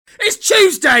It's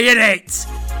Tuesday, isn't it?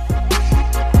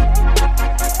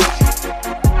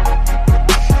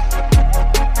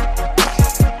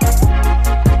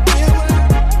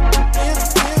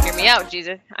 Hear me out,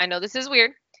 Jesus. I know this is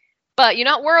weird, but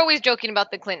we're always joking about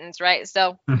the Clintons, right?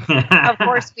 So, of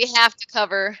course, we have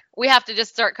to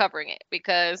just start covering it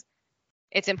because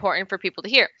it's important for people to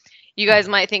hear. You guys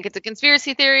might think it's a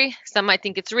conspiracy theory. Some might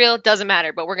think it's real. Doesn't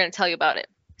matter, but we're going to tell you about it.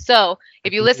 So,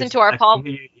 if you listen to our Paul...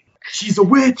 She's a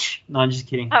witch! No, I'm just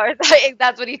kidding.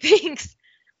 That's what he thinks.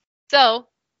 So,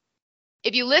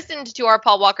 if you listened to our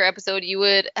Paul Walker episode, you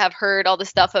would have heard all the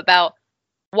stuff about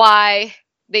why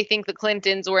they think the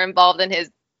Clintons were involved in his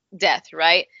death,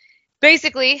 right?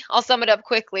 Basically, I'll sum it up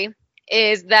quickly,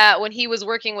 is that when he was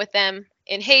working with them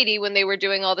in Haiti, when they were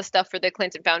doing all the stuff for the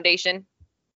Clinton Foundation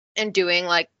and doing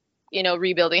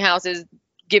rebuilding houses,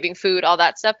 giving food, all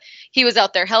that stuff, he was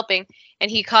out there helping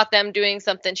and he caught them doing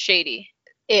something shady.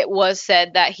 It was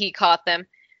said that he caught them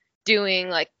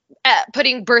doing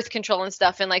putting birth control and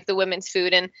stuff in the women's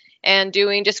food and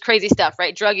doing just crazy stuff,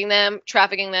 right? Drugging them,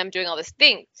 trafficking them, doing all this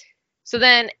thing. So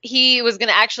then he was going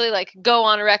to actually go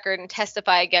on record and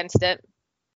testify against it,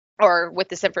 or with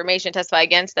this information testify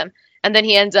against them. And then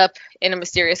he ends up in a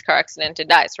mysterious car accident and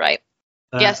dies, right?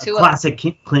 Guess who? Classic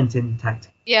Clinton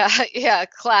tactic. Yeah,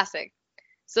 classic.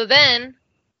 So then,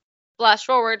 flash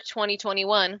forward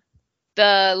 2021,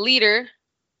 the leader,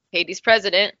 Haiti's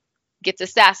president, gets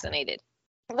assassinated.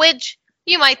 Which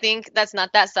you might think that's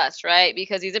not that sus, right?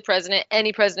 Because he's a president.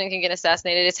 Any president can get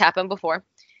assassinated. It's happened before.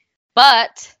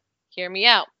 But hear me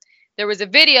out. There was a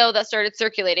video that started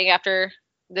circulating after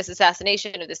this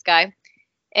assassination of this guy.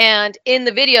 And in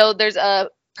the video, there's a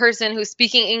person who's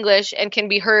speaking English and can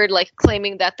be heard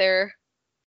claiming that they're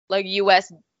US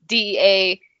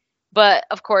DEA. But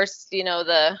of course,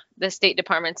 the State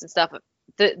Departments and stuff,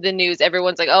 the news,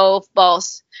 everyone's like, oh,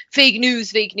 false, fake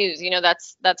news.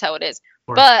 That's how it is.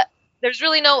 But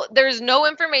there's no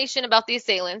information about the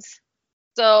assailants.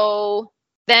 So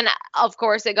then, of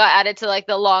course, it got added to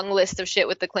the long list of shit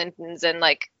with the Clintons and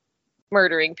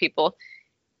murdering people.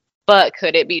 But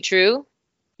could it be true?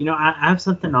 I have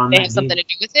something on that. They have something to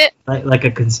do with it? Like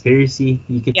a conspiracy,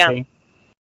 you could say.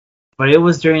 But it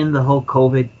was during the whole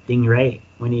COVID thing, right?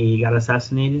 When he got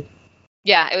assassinated?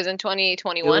 Yeah, it was in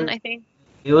 2021, I think.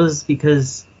 It was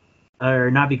because,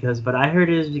 or not because, but I heard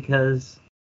it was because,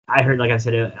 I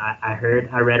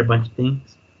read a bunch of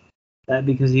things. That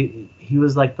because he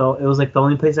was it was the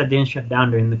only place that didn't shut down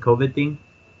during the COVID thing.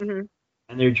 Mm-hmm.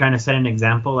 And they were trying to set an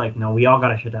example, no, we all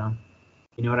gotta shut down.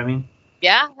 You know what I mean?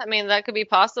 Yeah, that could be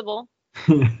possible.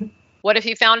 What if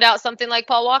he found out something like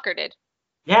Paul Walker did?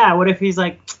 Yeah, what if he's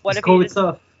this COVID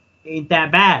stuff ain't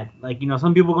that bad?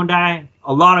 Some people gonna die,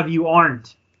 a lot of you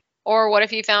aren't. Or what if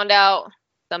he found out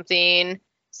something?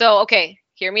 So, okay,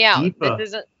 hear me out.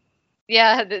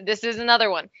 This is another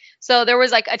one. So there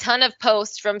was a ton of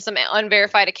posts from some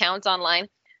unverified accounts online.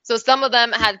 So some of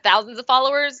them had thousands of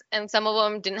followers and some of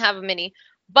them didn't have many.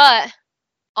 But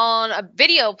on a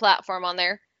video platform on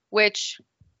there, which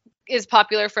is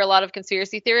popular for a lot of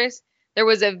conspiracy theorists, there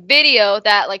was a video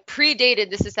that predated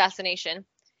this assassination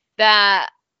that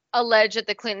alleged that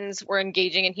the Clintons were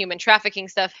engaging in human trafficking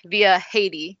stuff via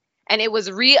Haiti. And it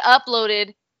was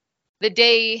re-uploaded the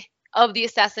day of the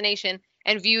assassination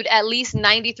and viewed at least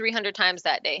 9,300 times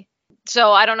that day.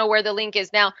 So I don't know where the link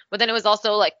is now, but then it was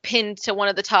also pinned to one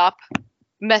of the top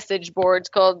message boards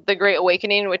called The Great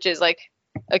Awakening, which is a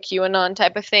QAnon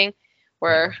type of thing.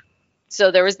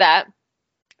 So there was that.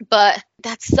 But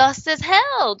that's sus as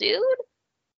hell, dude.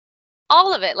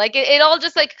 All of it. It all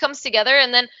just comes together,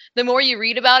 and then the more you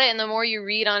read about it and the more you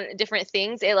read on different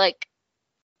things, it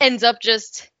ends up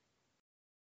just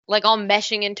all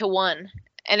meshing into one.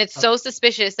 And it's so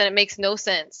suspicious that it makes no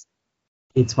sense.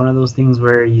 It's one of those things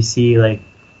where you see the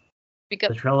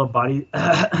trail of bodies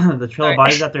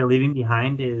that they're leaving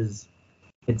behind is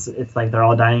it's they're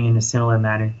all dying in a similar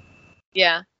manner.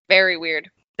 Yeah, very weird.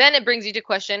 Then it brings you to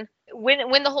question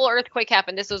when the whole earthquake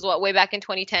happened. This was way back in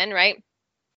 2010, right?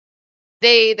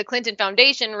 The Clinton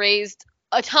Foundation raised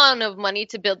a ton of money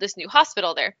to build this new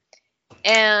hospital there,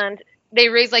 and they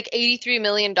raised $83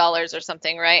 million or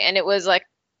something, right? And it was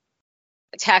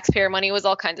taxpayer money, was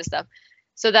all kinds of stuff,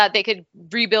 so that they could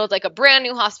rebuild a brand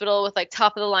new hospital with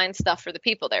top of the line stuff for the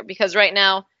people there. Because right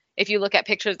now, if you look at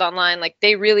pictures online,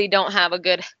 they really don't have a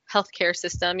good healthcare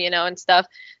system, and stuff.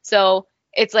 So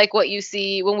it's what you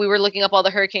see when we were looking up all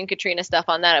the Hurricane Katrina stuff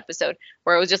on that episode,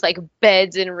 where it was just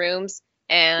beds in rooms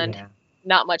and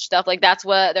not much stuff. That's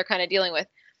what they're kind of dealing with.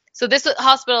 So this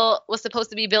hospital was supposed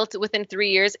to be built within 3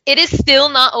 years. It is still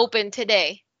not open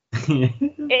today.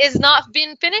 It has not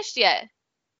been finished yet.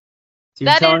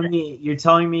 So you're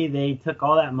telling me they took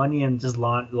all that money and just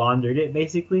laundered it,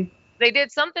 basically? They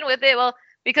did something with it. Well,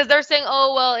 because they're saying,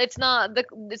 oh well, it's not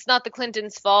the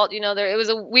Clintons' fault. It was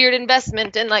a weird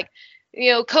investment, and like,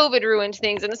 COVID ruined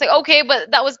things. And it's like, okay,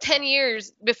 but that was 10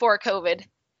 years before COVID.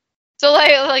 So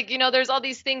like there's all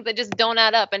these things that just don't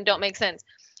add up and don't make sense.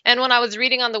 And when I was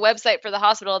reading on the website for the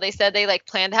hospital, they said they like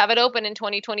plan to have it open in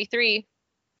 2023.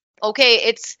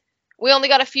 Okay, we only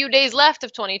got a few days left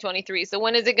of 2023. So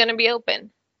when is it going to be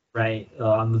open? Right,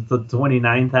 on the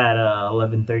 29th at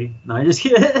 11:30. No, I just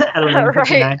kidding. At 11:59.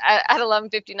 Right, at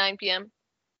 11:59 p.m.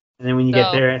 And then when you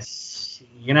get there,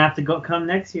 you're gonna have to come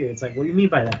next year. It's like, what do you mean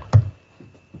by that?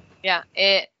 Yeah,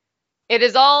 it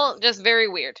is all just very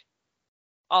weird,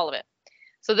 all of it.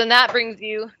 So then that brings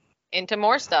you into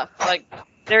more stuff. Like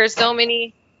there are so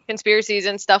many conspiracies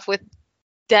and stuff with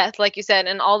death, like you said,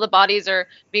 and all the bodies are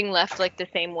being left like the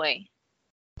same way.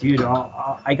 Dude,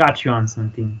 I got you on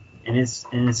something. And it's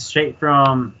straight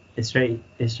from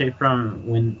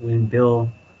when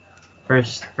Bill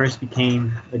first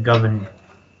became the governor,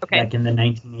 back in the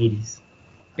 1980s.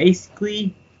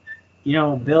 Basically,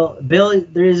 Bill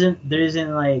there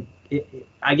isn't like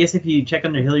I guess if you check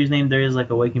under Hillary's name there is like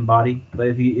a waking body, but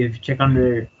if you check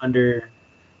under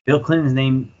Bill Clinton's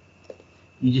name,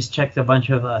 you just checked a bunch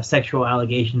of sexual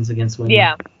allegations against women.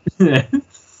 Yeah.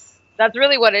 That's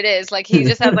really what it is. Like he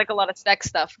just has like a lot of sex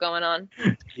stuff going on.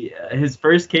 Yeah, his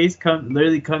first case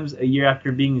literally comes a year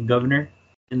after being a governor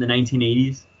in the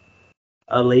 1980s.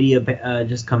 A lady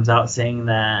just comes out saying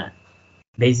that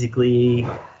basically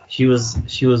she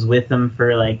was with him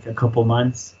for like a couple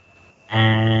months,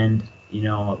 and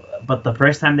but the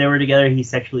first time they were together, he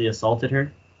sexually assaulted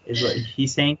her, is what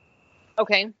she's saying.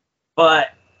 Okay. But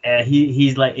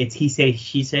he's like, it's he say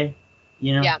she say,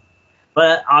 Yeah.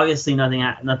 But obviously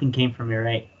nothing came from it,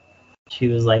 right? She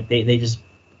was like, they just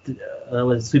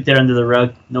swept it under the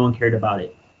rug. No one cared about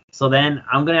it. So then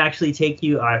I'm going to actually take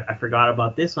you, I forgot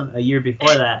about this one, a year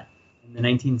before that, in the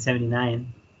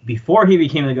 1979, before he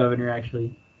became the governor,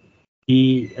 actually.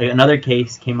 Another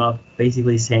case came up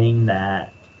basically saying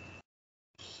that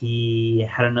he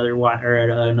had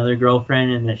another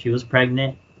girlfriend and that she was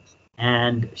pregnant,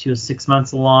 and she was 6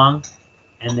 months along,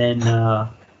 and then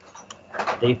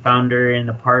they found her in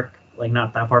the park, like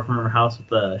not that far from her house,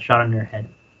 with a shot on her head.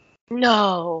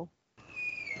 No.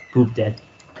 Boop dead.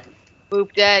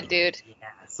 Boop dead, dude. Yeah.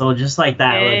 So just like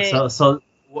that, Dang. like so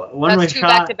one That's was two shot.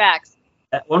 back-to-backs.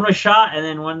 One was shot, and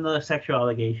then one the sexual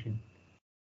allegation.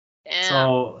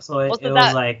 Damn. So it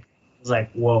was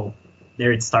like whoa,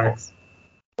 there it starts.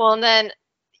 Well, and then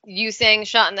you saying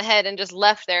shot in the head and just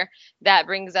left there, that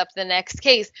brings up the next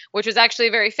case, which was actually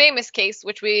a very famous case,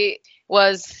 which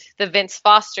was the Vince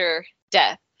Foster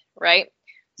death, right?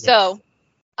 Yes. So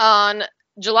on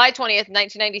July 20th,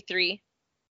 1993,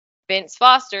 Vince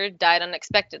Foster died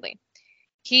unexpectedly.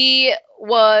 He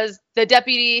was the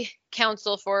deputy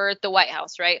counsel for the White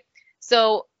House, right?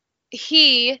 So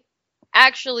he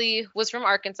actually was from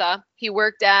Arkansas. He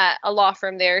worked at a law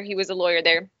firm there. He was a lawyer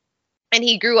there. And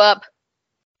he grew up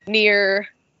near,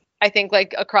 I think,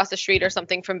 like across the street or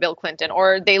something from Bill Clinton,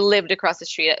 or they lived across the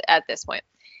street at this point.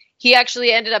 He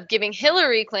actually ended up giving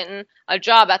Hillary Clinton a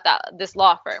job at this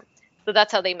law firm. So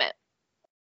that's how they met.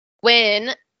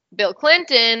 When Bill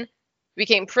Clinton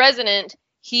became president,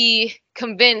 he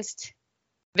convinced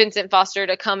Vincent Foster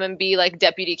to come and be like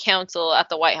deputy counsel at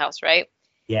the White House, right?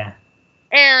 Yeah.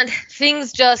 And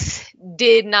things just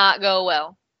did not go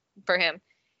well for him.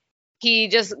 He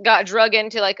just got drug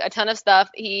into like a ton of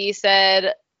stuff. He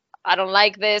said, I don't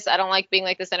like this. I don't like being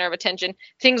like the center of attention.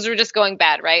 Things were just going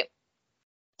bad, right?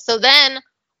 So then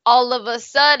all of a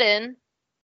sudden,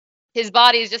 his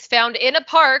body is just found in a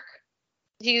park.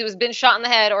 He was been shot in the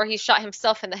head, or he shot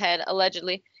himself in the head,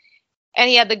 allegedly. And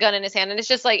he had the gun in his hand, and it's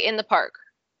just like in the park,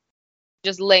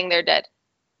 just laying there dead.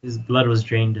 His blood was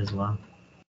drained as well.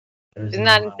 Isn't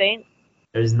that insane?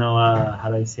 There's no how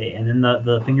do I say? And then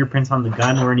the fingerprints on the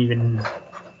gun weren't even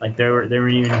like they weren't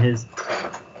even his.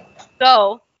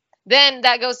 So then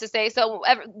that goes to say, so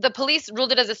the police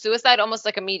ruled it as a suicide almost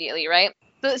like immediately, right?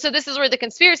 So this is where the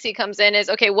conspiracy comes in. Is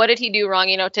okay, what did he do wrong?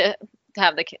 To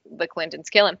have the Clintons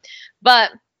kill him,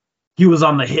 but he was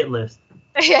on the hit list.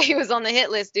 Yeah, he was on the hit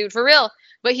list, dude, for real.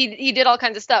 But he did all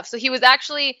kinds of stuff. So he was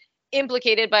actually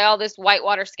implicated by all this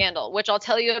Whitewater scandal, which I'll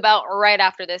tell you about right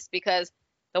after this, because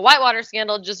the Whitewater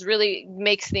scandal just really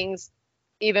makes things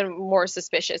even more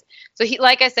suspicious. So he,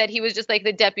 like I said, he was just like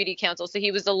the deputy counsel. So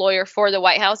he was the lawyer for the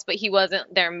White House, but he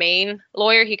wasn't their main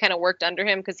lawyer. He kind of worked under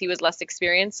him because he was less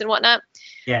experienced and whatnot.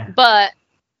 Yeah. But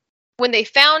when they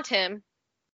found him,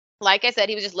 like I said,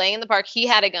 he was just laying in the park. He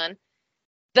had a gun.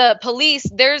 the police,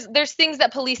 there's things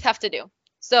that police have to do.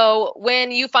 So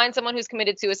when you find someone who's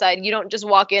committed suicide, you don't just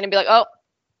walk in and be like, oh,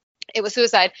 it was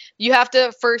suicide. You have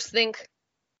to first think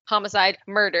homicide,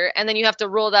 murder, and then you have to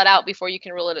rule that out before you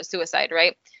can rule it a suicide,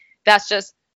 right? That's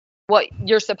just what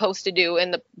you're supposed to do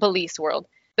in the police world.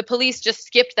 The police just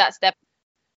skipped that step.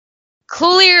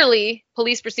 Clearly,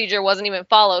 police procedure wasn't even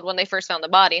followed when they first found the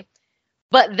body.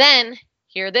 But then,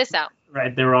 hear this out.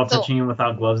 Right, they were all touching him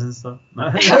without gloves and stuff.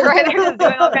 Right, they're just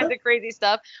doing all kinds of crazy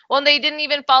stuff. Well, they didn't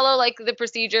even follow like the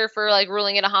procedure for like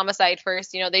ruling it a homicide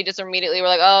first. You know, they just immediately were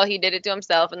like, oh, he did it to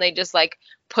himself, and they just like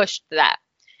pushed that.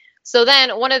 So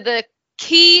then one of the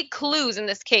key clues in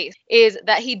this case is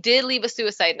that he did leave a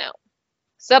suicide note,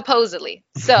 supposedly.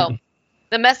 So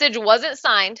the message wasn't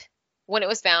signed when it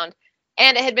was found,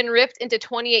 and it had been ripped into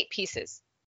 28 pieces.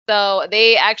 So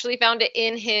they actually found it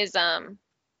in his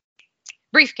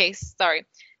briefcase. Sorry.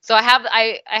 So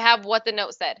I have what the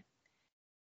note said.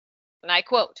 And I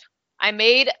quote, "I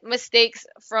made mistakes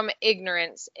from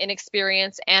ignorance,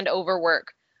 inexperience, and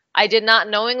overwork. I did not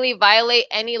knowingly violate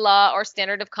any law or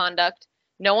standard of conduct.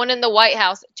 No one in the White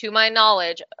House, to my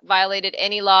knowledge, violated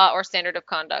any law or standard of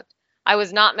conduct. I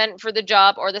was not meant for the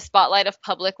job or the spotlight of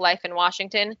public life in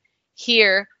Washington.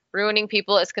 Here, ruining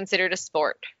people is considered a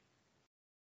sport."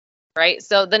 Right?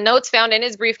 So the notes found in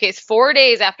his briefcase 4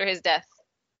 days after his death.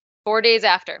 4 days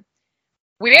after.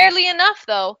 Weirdly enough,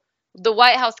 though, the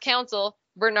White House counsel,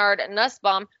 Bernard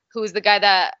Nussbaum, who's the guy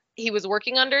that he was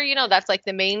working under, you know, that's like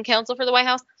the main counsel for the White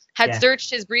House, had searched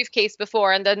his briefcase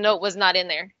before, and the note was not in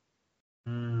there.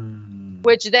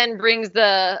 Which then brings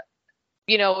the,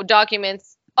 you know,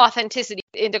 documents' authenticity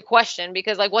into question,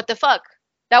 because, like, what the fuck?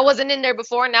 That wasn't in there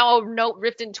before, now a note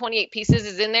ripped in 28 pieces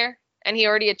is in there, and he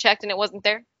already had checked and it wasn't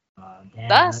there.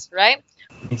 Thus, right?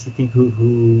 Makes you think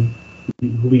who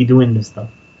be doing this stuff.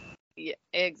 Yeah,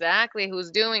 exactly, who's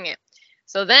doing it.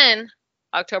 So then,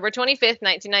 October 25th,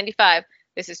 1995,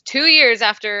 this is 2 years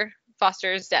after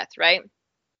Foster's death, right?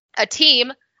 A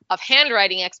team of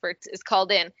handwriting experts is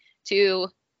called in to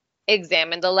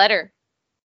examine the letter.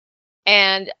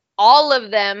 And all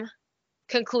of them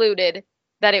concluded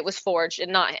that it was forged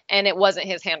and it wasn't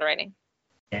his handwriting.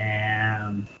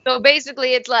 Damn. So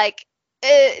basically it's like,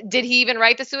 did he even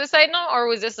write the suicide note, or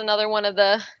was this another one of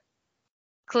the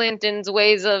Clinton's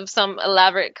ways of some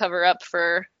elaborate cover up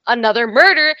for another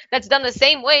murder that's done the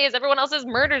same way as everyone else's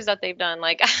murders that they've done?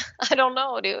 Like, I don't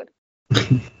know, dude.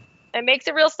 It makes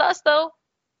it real sus, though.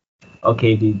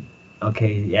 Okay, dude.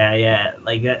 Okay, yeah.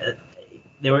 Like it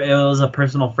was a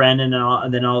personal friend, and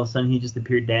then all of a sudden he just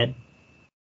appeared dead.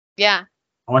 Yeah.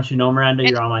 I want you to know, Miranda,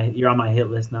 you're on my hit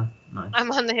list now. Nice.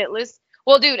 I'm on the hit list.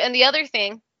 Well, dude, and the other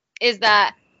thing is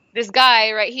that this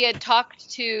guy, right? He had talked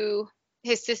to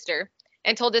his sister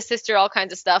and told his sister all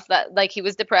kinds of stuff, that like he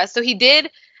was depressed. So he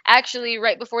did actually,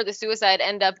 right before the suicide,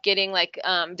 end up getting like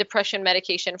depression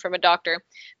medication from a doctor.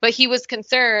 But he was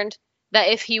concerned that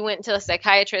if he went to a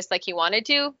psychiatrist like he wanted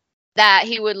to, that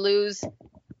he would lose,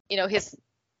 you know, his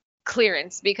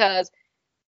clearance, because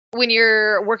when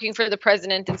you're working for the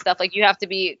president and stuff, like, you have to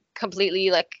be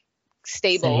completely like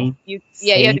stable. You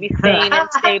have to be sane and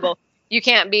stable. You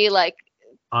can't be like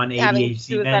on ADHD having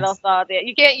suicidal thoughts.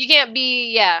 You can't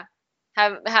be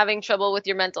having trouble with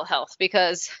your mental health,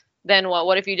 because then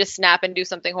what if you just snap and do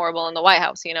something horrible in the White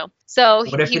House, you know? So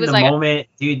what if he was in the moment,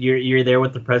 dude, you're there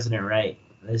with the president, right?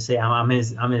 Let's say I'm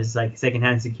his like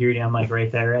secondhand security. I'm like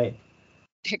right there, right?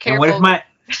 And what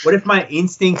if my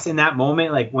instincts in that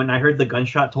moment, like when I heard the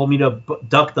gunshot, told me to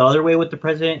duck the other way with the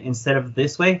president instead of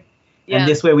this way, and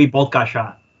this way we both got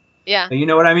shot. Yeah. You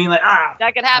know what I mean? Like,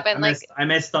 that could happen. I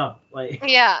messed up. Like,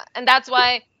 yeah, and that's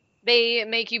why they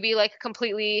make you be like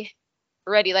completely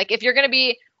ready. Like, if you're gonna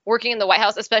be working in the White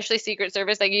House, especially Secret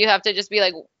Service, like, you have to just be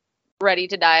like ready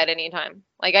to die at any time.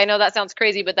 Like, I know that sounds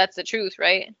crazy, but that's the truth,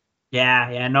 right?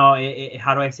 Yeah. No,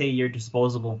 how do I say you're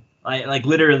disposable? Like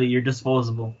literally, you're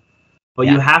disposable. But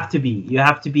you have to be.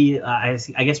 I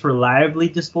guess, reliably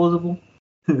disposable.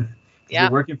 You're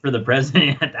working for the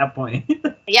president at that point.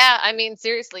 Yeah, I mean,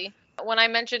 seriously. When I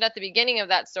mentioned at the beginning of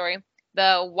that story,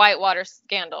 the Whitewater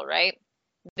scandal, right?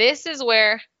 This is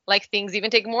where like things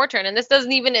even take more turn, and this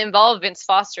doesn't even involve Vince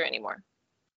Foster anymore.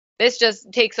 This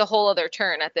just takes a whole other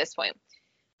turn at this point.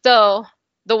 So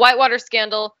the Whitewater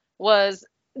scandal was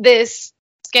this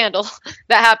scandal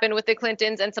that happened with the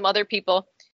Clintons and some other people,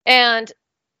 and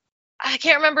I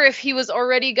can't remember if he was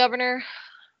already governor.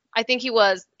 I think he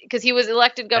was, because he was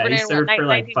elected governor. He served for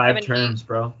like 5 terms,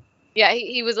 bro. Yeah,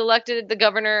 he was elected the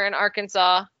governor in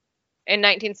Arkansas in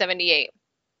 1978.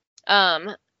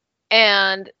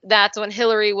 And that's when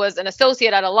Hillary was an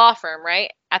associate at a law firm,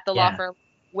 right? At the law firm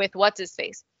with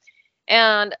what's-his-face.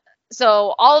 And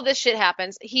so all of this shit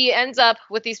happens. He ends up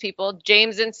with these people,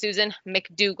 James and Susan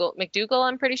McDougal. McDougal,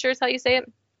 I'm pretty sure is how you say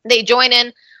it. They join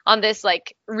in on this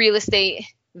like real estate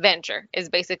venture is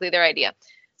basically their idea.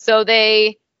 So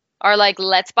they are like,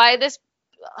 let's buy this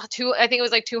I think it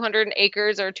was like 200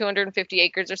 acres or 250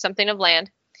 acres or something of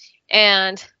land,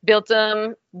 and built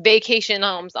some vacation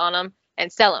homes on them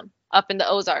and sell them up in the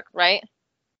Ozark, right?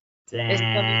 This is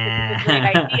a great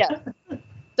idea.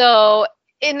 So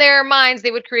in their minds,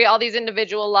 they would create all these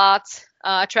individual lots,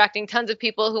 attracting tons of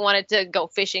people who wanted to go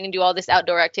fishing and do all this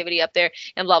outdoor activity up there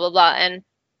and blah, blah, blah. And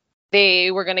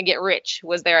they were going to get rich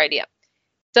was their idea.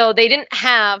 So they didn't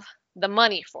have the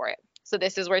money for it. So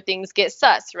this is where things get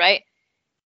sus, right?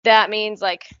 That means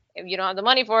like, if you don't have the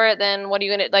money for it, then what are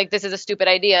you going to, like, this is a stupid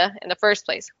idea in the first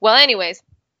place. Well, anyways,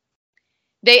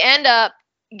 they end up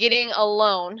getting a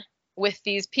loan with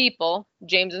these people,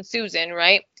 James and Susan,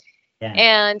 right? Yeah.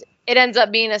 And it ends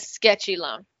up being a sketchy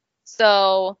loan.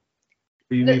 So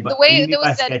the way it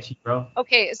was said, sketchy, bro?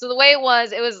 Okay, so the way it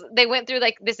was they went through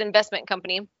like this investment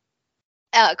company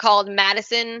called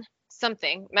Madison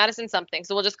something.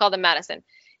 So we'll just call them Madison.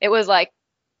 It was like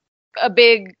a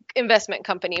big investment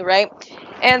company, right?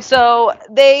 And so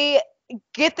they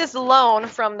get this loan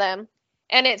from them,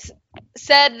 and it's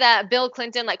said that Bill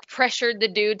Clinton like pressured the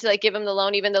dude to like give him the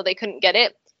loan even though they couldn't get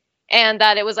it, and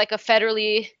that it was like a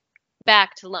federally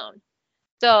backed loan.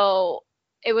 So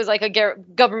it was like a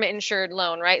government insured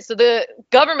loan, right? So the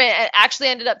government actually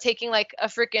ended up taking like a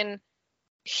freaking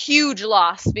huge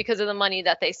loss because of the money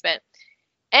that they spent.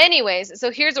 Anyways,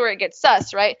 so here's where it gets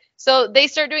sus, right? So they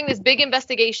start doing this big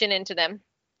investigation into them.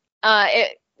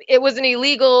 It was an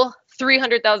illegal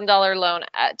 $300,000 loan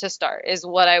to start, is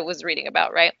what I was reading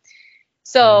about, right?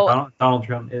 So Donald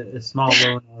Trump, a small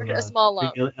loan, a small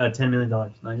loan, $10 million.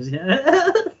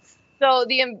 So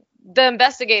the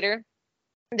investigator,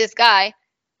 this guy,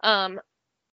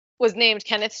 was named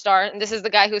Kenneth Starr, and this is the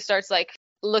guy who starts like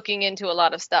looking into a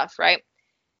lot of stuff, right?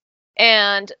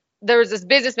 And there was this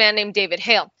businessman named David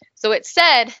Hale. So it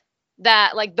said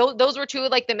that like those were two of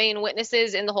like the main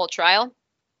witnesses in the whole trial.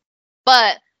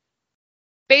 But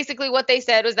basically what they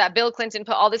said was that Bill Clinton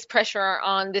put all this pressure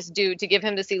on this dude to give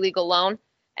him this illegal loan.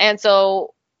 And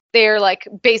so they're like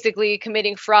basically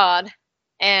committing fraud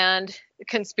and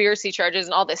conspiracy charges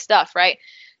and all this stuff, right?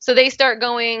 So they start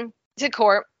going to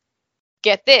court.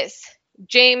 Get this,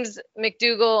 James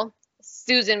McDougal,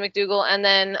 Susan McDougal, and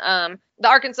then the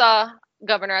Arkansas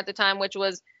governor at the time, which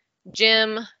was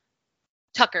Jim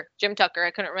Tucker. I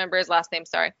couldn't remember his last name,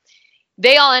 sorry.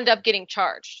 They all end up getting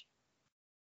charged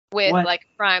with like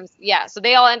crimes. Yeah, so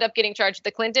they all end up getting charged.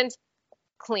 The Clintons,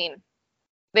 clean.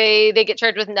 They get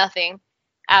charged with nothing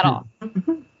at all.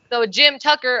 So Jim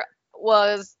Tucker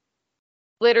was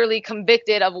literally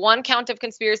convicted of 1 count of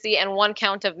conspiracy and 1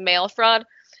 count of mail fraud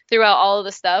throughout all of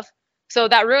the stuff. So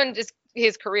that ruined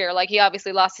his career. Like he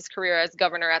obviously lost his career as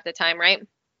governor at the time, right?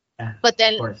 Yeah, but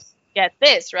then get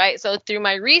this, right? So through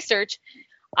my research,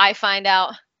 I find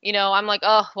out, I'm like,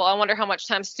 oh, well, I wonder how much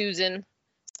time Susan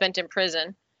spent in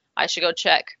prison. I should go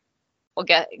check. Well,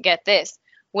 get this.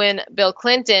 When Bill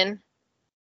Clinton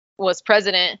was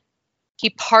president, he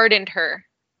pardoned her.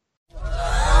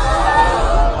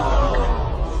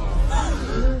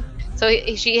 So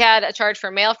she had a charge for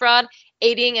mail fraud,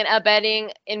 aiding and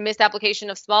abetting in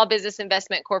misapplication of small business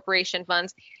investment corporation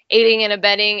funds, aiding and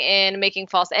abetting in making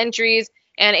false entries,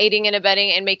 and aiding and abetting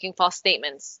in making false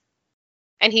statements.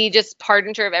 And he just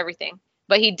pardoned her of everything.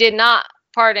 But he did not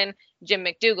pardon Jim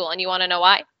McDougal. And you want to know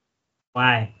why?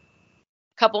 Why?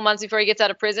 A couple months before he gets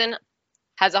out of prison,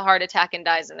 has a heart attack and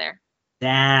dies in there.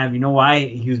 Damn, you know why?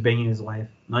 He was banging his wife.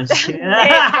 No, I'm just kidding.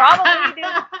 Probably did.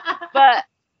 But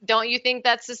don't you think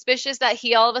that's suspicious that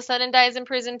he all of a sudden dies in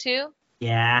prison too?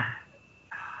 Yeah.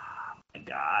 Oh my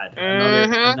God.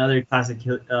 Another classic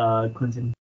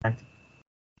Clinton tactic.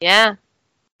 Yeah.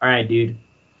 All right, dude.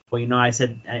 Well, I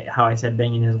said how I said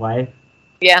banging his wife.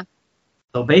 Yeah.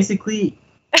 So basically,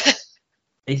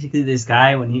 this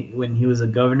guy when he was a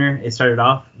governor, it started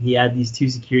off. He had these 2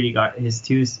 security guards, his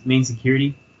 2 main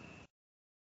security.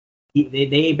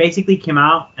 They basically came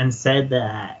out and said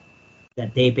that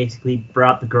they basically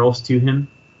brought the girls to him.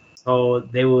 So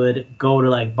they would go to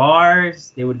like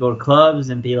bars, they would go to clubs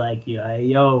and be like,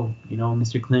 yo,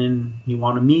 Mr. Clinton, he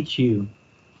want to meet you.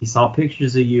 He saw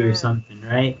pictures of you or something,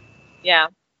 right? Yeah.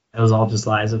 It was all just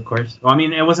lies, of course. Well, I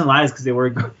mean, it wasn't lies because they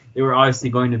were obviously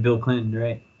going to Bill Clinton,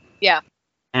 right? Yeah.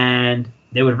 And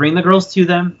they would bring the girls to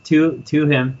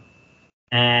him,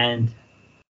 and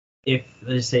if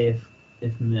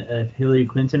Hillary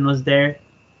Clinton was there,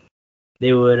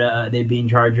 they'd be in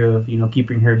charge of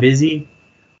keeping her busy,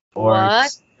 or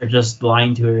just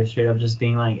lying to her straight up, just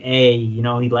being like, hey,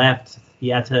 he left. He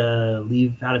had to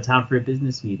leave out of town for a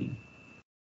business meeting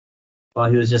while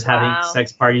he was just having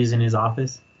sex parties in his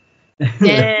office.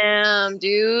 Damn,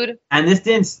 dude. And this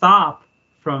didn't stop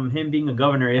from him being a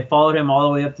governor. It followed him all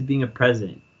the way up to being a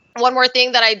president. One more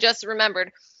thing that I just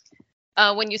remembered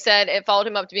when you said it followed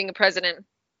him up to being a president,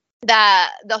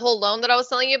 that the whole loan that I was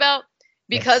telling you about,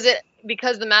 because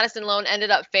the Madison loan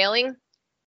ended up failing.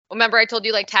 Remember I told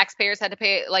you like taxpayers had to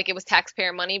pay, like it was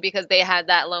taxpayer money because they had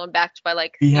that loan backed by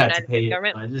like the United States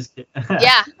government.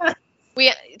 Yeah.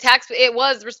 It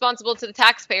was responsible to the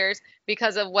taxpayers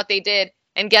because of what they did.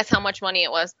 And guess how much money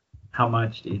it was? How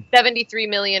much, dude? $73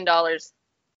 million.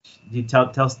 Dude,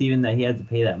 tell Steven that he had to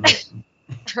pay that much.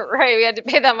 Right, we had to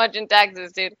pay that much in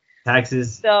taxes, dude.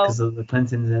 Taxes because of the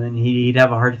Clintons, and then he'd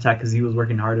have a heart attack because he was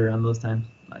working harder around those times.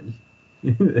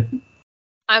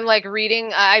 I'm like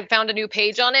reading. I found a new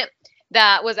page on it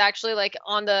that was actually like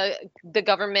on the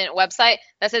government website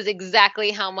that says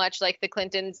exactly how much like the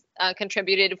Clintons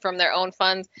contributed from their own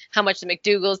funds, how much the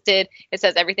McDougalls did. It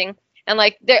says everything. And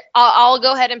like I'll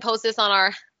go ahead and post this on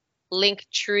our link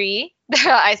tree.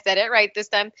 I said it right this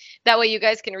time. That way you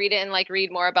guys can read it and like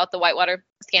read more about the Whitewater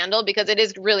scandal, because it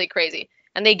is really crazy.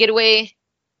 And they get away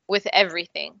with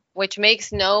everything, which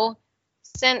makes no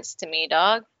sense to me,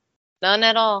 dog. None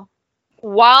at all.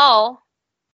 While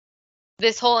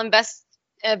this whole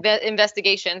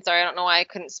investigation, sorry, I don't know why I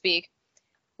couldn't speak,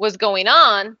 was going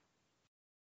on,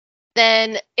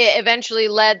 then it eventually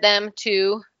led them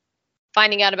to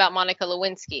finding out about Monica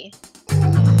Lewinsky.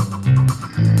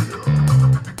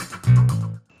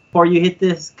 Before you hit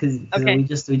this, because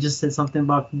we just said something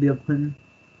about Bill Clinton.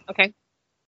 Okay.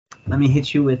 Let me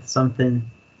hit you with something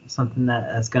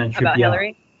that's gonna trip about you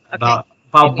Hillary? out. Okay.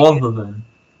 About both of them.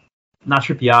 Not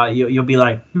trip you out. You'll be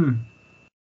like,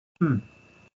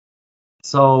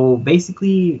 So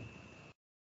basically,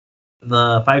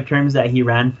 the 5 terms that he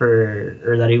ran for,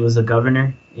 or that he was a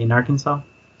governor in Arkansas.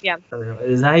 Yeah.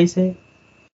 Is that how you say it?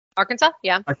 Arkansas?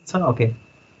 Yeah. Arkansas? Okay.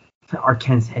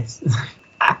 Arkansas.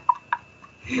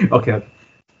 Okay.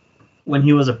 When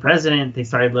he was a president, they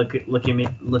started looking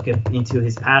into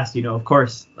his past, of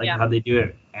course, how they do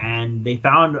it. And they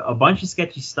found a bunch of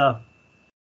sketchy stuff.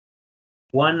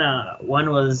 One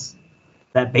was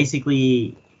that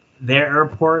basically their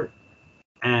airport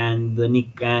and a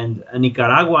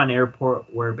Nicaraguan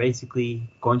airport were basically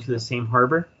going to the same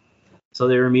harbor. So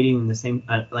they were meeting in the same,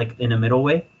 in a middle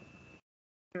way.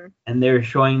 Mm-hmm. And they were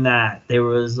showing that there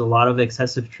was a lot of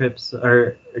excessive trips,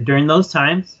 or during those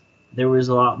times, there was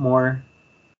a lot more,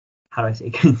 how do I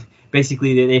say,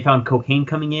 basically they found cocaine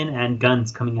coming in and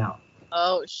guns coming out.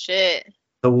 Oh, shit.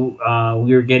 So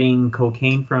we were getting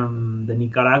cocaine from the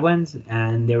Nicaraguans,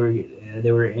 and they were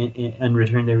in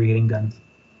return, they were getting guns.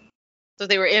 So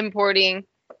they were importing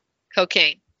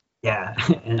cocaine. Yeah,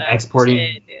 and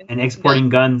exporting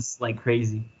guns like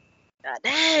crazy. God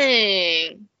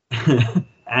dang.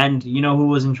 And you know who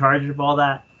was in charge of all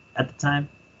that at the time?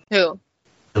 Who?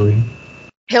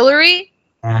 Hillary?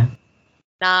 Yeah.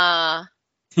 Nah.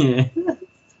 So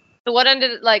what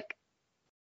ended,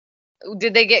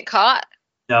 did they get caught?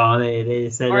 No, they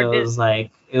said it was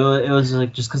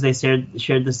just because they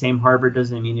shared the same harbor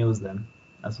doesn't mean it was them.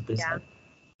 That's what they said.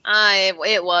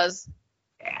 It was.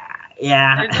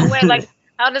 Yeah. There's no way,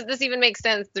 how does this even make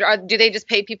sense? Do they just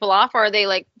pay people off, or are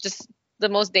they just the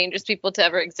most dangerous people to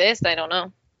ever exist? I don't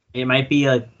know. It might be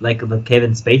like the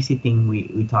Kevin Spacey thing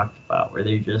we talked about, where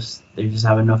they just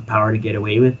have enough power to get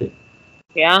away with it.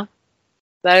 Yeah,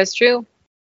 that is true.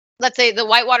 Let's say the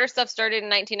Whitewater stuff started in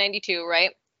 1992,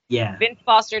 right? Yeah. Vince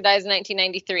Foster dies in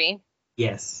 1993.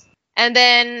 Yes. And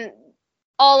then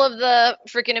all of the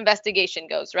freaking investigation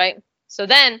goes, right? So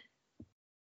then,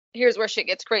 here's where shit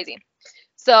gets crazy.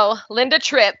 So Linda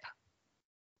Tripp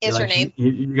is her name.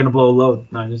 You're gonna blow a load.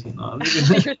 No, I'm just kidding. No,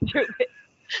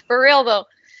 For real though.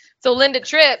 So Linda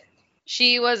Tripp,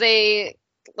 she was a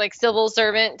civil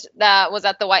servant that was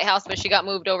at the White House, but she got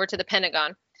moved over to the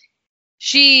Pentagon.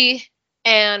 She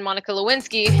and Monica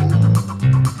Lewinsky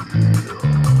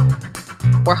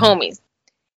were homies.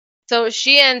 So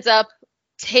she ends up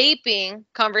taping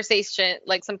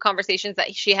some conversations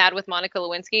that she had with Monica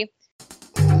Lewinsky.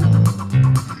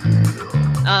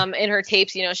 In her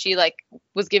tapes, she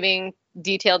was giving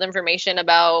detailed information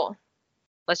about,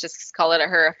 let's just call it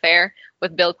her affair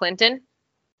with Bill Clinton.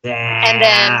 Damn, and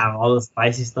then all the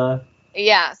spicy stuff.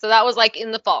 Yeah, so that was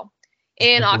in the fall.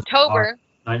 In October,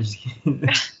 I'm just kidding.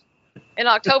 In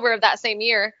October of that same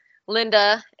year,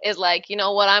 Linda is like, you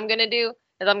know what I'm gonna do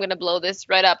is I'm gonna blow this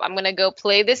right up. I'm gonna go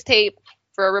play this tape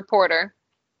for a reporter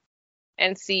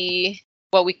and see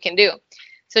what we can do.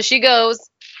 So she goes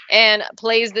and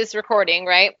plays this recording,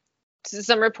 right, to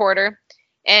some reporter,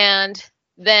 and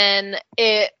then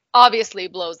it obviously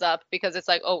blows up because it's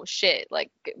like, oh shit, like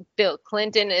Bill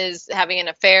Clinton is having an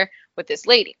affair with this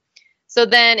lady. So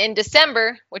then in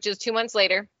December, which is 2 months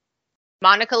later,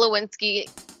 Monica Lewinsky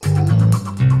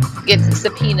gets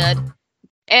subpoenaed.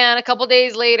 And a couple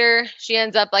days later, she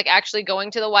ends up like actually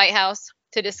going to the White House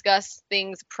to discuss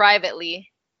things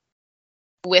privately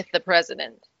with the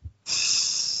president.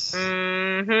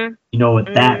 Mm-hmm. You know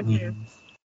what that means.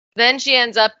 Then she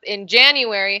ends up in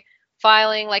January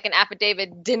filing like an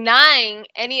affidavit denying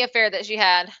any affair that she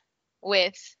had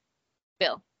with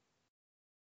Bill.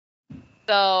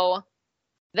 So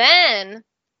then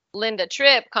Linda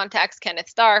Tripp contacts Kenneth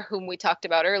Starr, whom we talked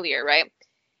about earlier, right?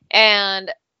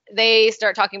 And they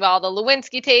start talking about all the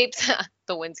Lewinsky tapes.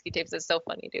 The Lewinsky tapes is so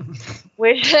funny, dude.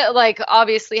 Which, like,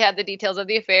 obviously had the details of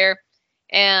the affair.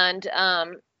 And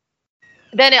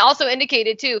then it also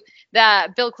indicated, too,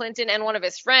 that Bill Clinton and one of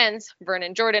his friends,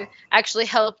 Vernon Jordan, actually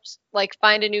helped, like,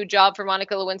 find a new job for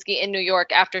Monica Lewinsky in New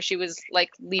York after she was, like,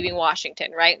 leaving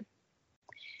Washington, right?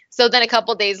 So then a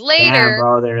couple days later... Damn,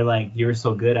 bro, they're like, you were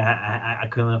so good, I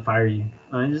couldn't fire you.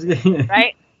 I'm just kidding.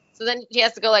 Right? So then he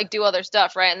has to go, like, do other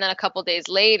stuff, right? And then a couple days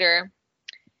later,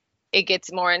 it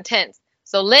gets more intense.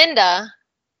 So Linda,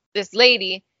 this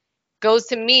lady, goes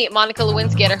to meet Monica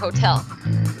Lewinsky at her hotel.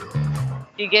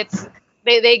 She gets...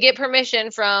 They get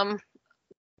permission from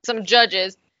some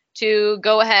judges to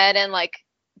go ahead and, like,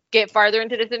 get farther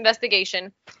into this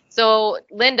investigation. So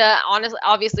Linda,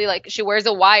 obviously, like, she wears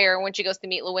a wire when she goes to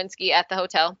meet Lewinsky at the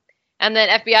hotel. And then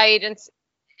FBI agents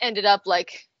ended up,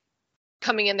 like,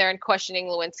 coming in there and questioning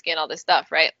Lewinsky and all this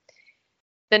stuff, right?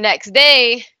 The next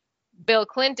day, Bill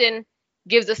Clinton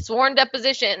gives a sworn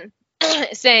deposition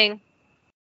saying,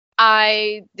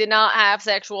 I did not have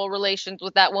sexual relations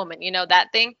with that woman. You know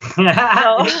that thing? So,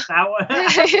 that one.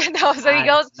 so he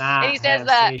goes and he says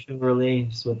that sexual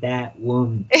relations with that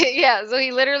woman. Yeah, so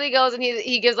he literally goes and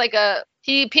he gives like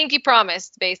he pinky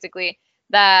promised basically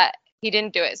that he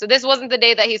didn't do it. So this wasn't the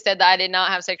day that he said that I did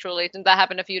not have sexual relations. That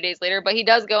happened a few days later, but he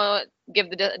does go give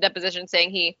the deposition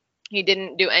saying he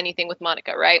didn't do anything with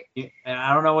Monica, right?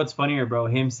 I don't know what's funnier, bro.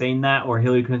 Him saying that or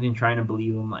Hillary Clinton trying to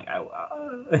believe him. Like,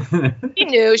 He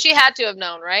knew. She had to have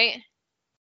known, right?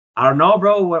 I don't know,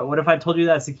 bro. What if I told you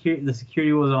that the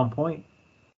security was on point?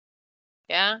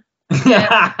 Yeah.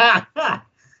 Yeah.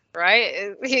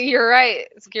 Right? You're right.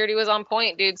 Security was on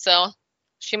point, dude. So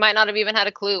she might not have even had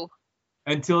a clue.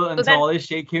 Until all this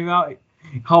shit came out.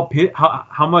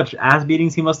 How much ass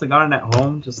beatings he must have gotten at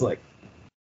home. Just like...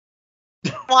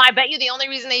 Well, I bet you the only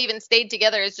reason they even stayed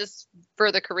together is just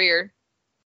for the career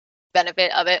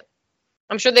benefit of it.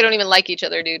 I'm sure they don't even like each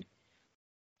other, dude.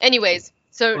 Anyways,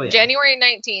 so January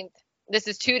 19th, this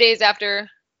is 2 days after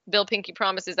Bill Pinky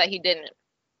promises that he didn't.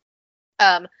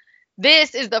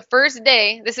 This is the first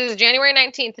day, this is January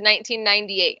 19th,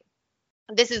 1998.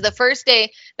 This is the first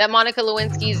day that Monica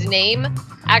Lewinsky's name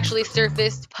actually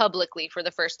surfaced publicly for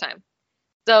the first time.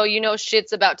 So you know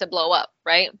shit's about to blow up,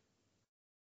 right?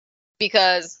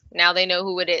 Because now they know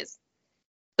who it is.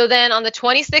 So then on the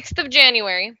 26th of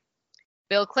January,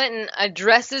 Bill Clinton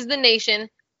addresses the nation,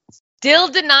 still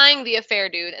denying the affair,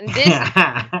 dude. And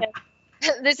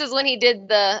this is when he did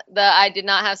the I did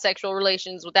not have sexual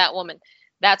relations with that woman.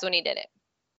 That's when he did it.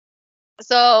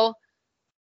 So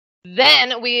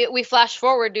then we flash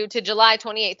forward, dude, to July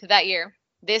 28th of that year.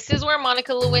 This is where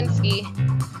Monica Lewinsky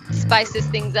spices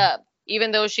things up.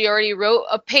 Even though she already wrote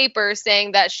a paper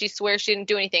saying that she swears she didn't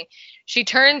do anything. She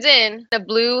turns in a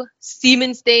blue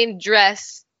semen-stained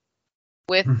dress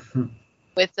with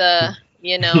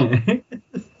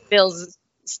Bill's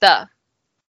stuff.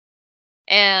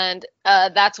 And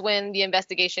that's when the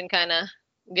investigation kind of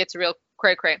gets real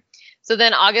cray-cray. So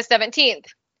then August 17th,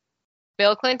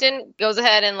 Bill Clinton goes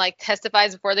ahead and like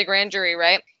testifies before the grand jury,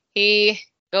 right? He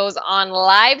goes on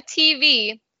live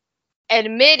TV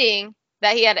admitting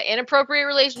that he had an inappropriate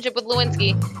relationship with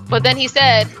Lewinsky, but then he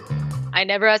said, I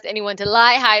never asked anyone to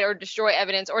lie, hide, or destroy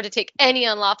evidence or to take any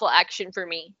unlawful action for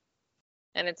me.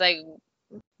 And it's like,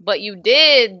 but you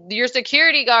did. Your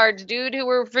security guards, dude, who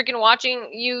were freaking watching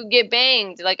you get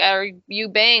banged. Like, or you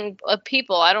bang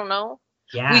people. I don't know.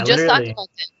 Yeah, we just talked about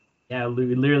that. Yeah,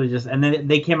 literally just, and then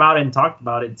they came out and talked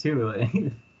about it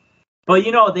too. But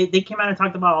you know, they came out and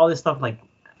talked about all this stuff like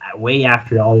way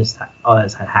after all this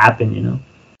had happened, you know.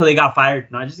 So they got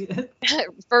fired. No, just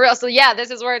for real. So yeah,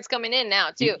 this is where it's coming in now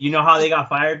too. You know how they got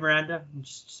fired, Miranda?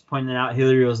 Just pointing it out.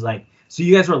 Hillary was like, "So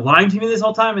you guys were lying to me this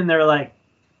whole time?" And they're like,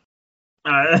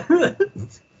 "You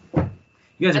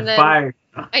guys are fired."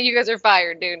 And you guys are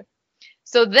fired, dude.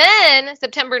 So then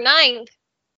September 9th,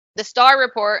 The Starr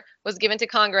report was given to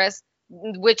Congress,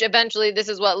 which eventually this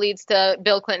is what leads to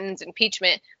Bill Clinton's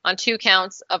impeachment on 2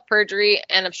 counts of perjury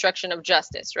and obstruction of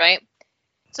justice, right?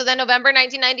 So then November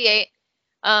 1998,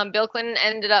 Bill Clinton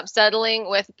ended up settling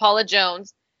with Paula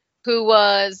Jones, who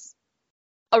was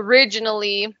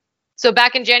originally, so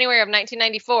back in January of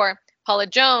 1994, Paula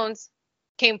Jones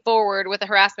came forward with a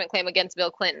harassment claim against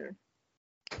Bill Clinton.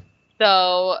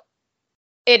 So,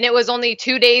 and it was only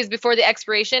 2 days before the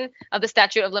expiration of the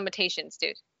statute of limitations,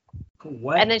 dude.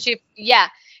 What? And then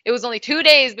it was only 2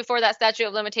 days before that statute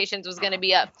of limitations was going to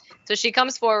be up. So she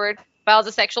comes forward, files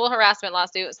a sexual harassment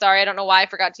lawsuit. Sorry, I don't know why I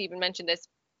forgot to even mention this.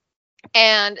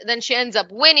 And then she ends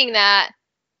up winning that,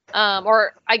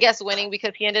 or I guess winning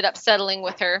because he ended up settling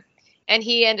with her. And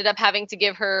he ended up having to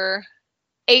give her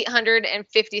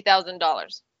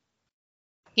 $850,000.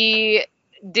 He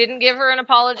didn't give her an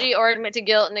apology or admit to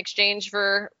guilt in exchange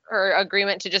for her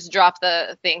agreement to just drop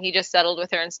the thing. He just settled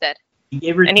with her instead. He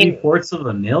gave her 3/4 of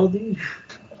a mil, dude?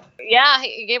 Yeah,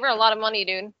 he gave her a lot of money,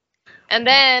 dude. And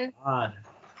then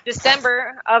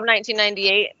December of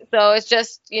 1998, so it's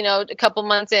just, a couple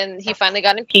months in, he finally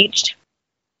got impeached.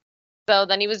 So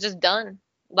then he was just done.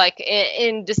 Like,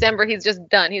 in December, he's just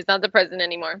done. He's not the president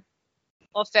anymore.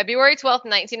 Well, February 12th,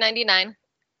 1999,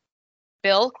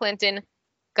 Bill Clinton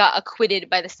got acquitted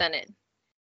by the Senate.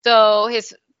 So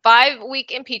his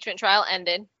 5-week impeachment trial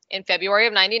ended in February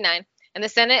of 99, and the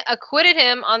Senate acquitted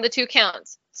him on the 2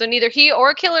 counts. So neither he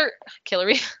or Hillary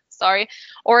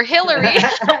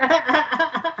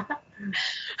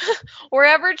were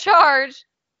ever charged,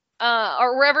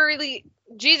 or were ever really,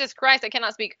 Jesus Christ, I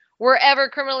cannot speak, were ever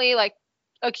criminally,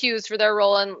 accused for their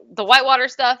role in the Whitewater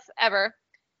stuff ever.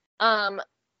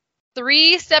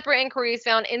 3 separate inquiries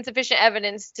found insufficient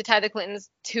evidence to tie the Clintons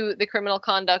to the criminal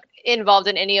conduct involved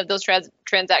in any of those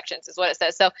transactions, is what it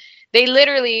says. So they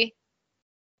literally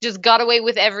just got away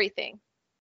with everything.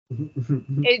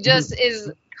 It just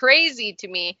is crazy to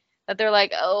me that they're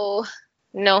like, oh,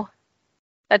 no,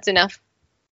 that's enough.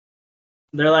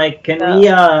 They're like, can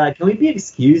we be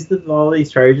excused of all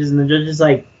these charges? And the judge is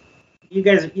like, you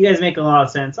guys make a lot of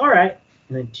sense. All right.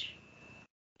 And then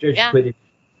judge quitted.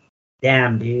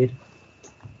 Damn, dude.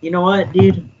 You know what,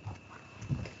 dude?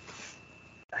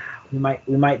 We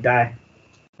might die.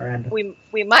 Miranda.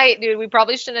 We might, dude. We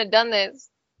probably shouldn't have done this.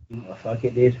 Oh, fuck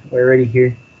it, dude. We're already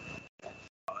here.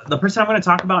 The person I'm going to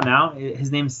talk about now,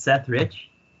 his name's Seth Rich.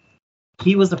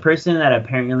 He was the person that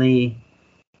apparently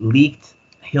leaked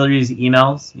Hillary's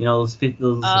emails. Those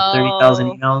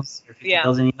 30,000 emails or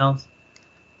 50,000 emails.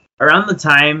 Around the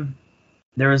time,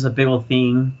 there was a big old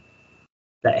thing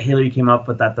that Hillary came up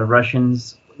with, that the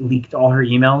Russians leaked all her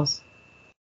emails,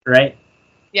 right?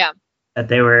 Yeah. That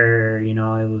they were,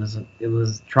 it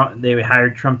was Trump. They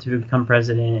hired Trump to become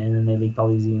president, and then they leaked all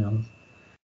these emails.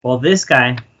 Well, this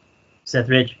guy, Seth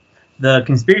Rich, the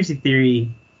conspiracy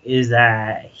theory is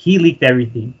that he leaked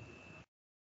everything.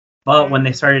 But when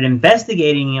they started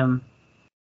investigating him,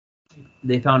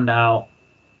 they found out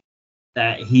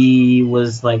that he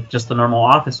was just a normal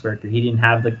office worker. He didn't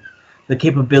have the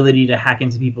capability to hack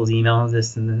into people's emails,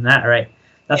 this and that, right?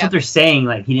 That's what they're saying.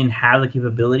 He didn't have the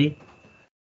capability,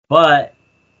 but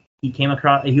he came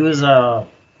across. He was how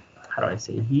do I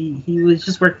say? He was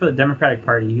just worked for the Democratic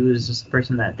Party. He was just a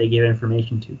person that they gave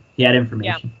information to. He had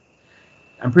information.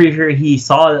 Yeah. I'm pretty sure he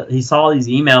saw these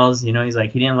emails. He's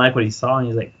like, he didn't like what he saw, and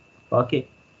he's like, fuck it,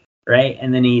 right?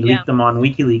 And then he leaked them on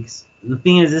WikiLeaks. The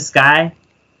thing is, this guy,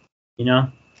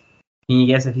 can you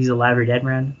guess if he's alive or dead,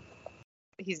 Miranda?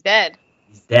 He's dead.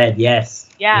 He's dead, yes.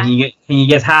 Yeah. Can you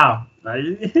guess how?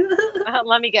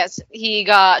 Let me guess. He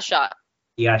got shot.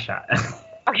 He got shot.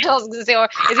 Okay, I was going to say,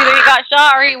 it's either he got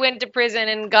shot or he went to prison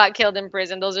and got killed in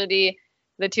prison. Those are the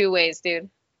 2 ways, dude.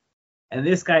 And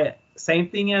this guy, same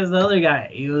thing as the other guy.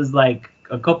 He was a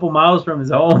couple miles from his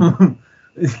home.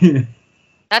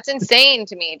 That's insane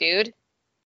to me, dude.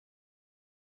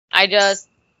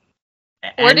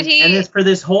 Where did he? And for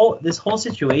this whole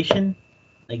situation,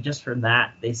 just for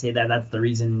that, they say that that's the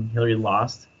reason Hillary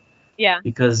lost. Yeah.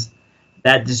 Because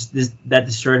that that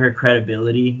destroyed her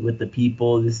credibility with the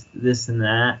people, this and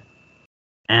that.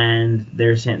 And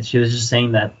they're saying, she was just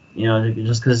saying that,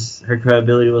 just because her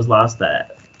credibility was lost,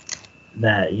 that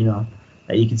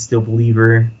you could still believe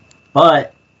her.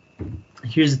 But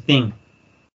here's the thing.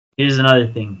 Here's another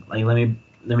thing.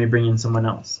 Let me bring in someone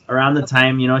else. Around the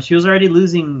time, she was already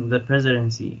losing the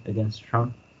presidency against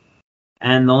Trump.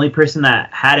 And the only person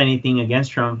that had anything against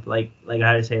Trump, how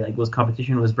to say, was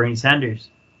competition, was Bernie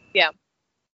Sanders. Yeah.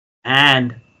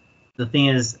 And the thing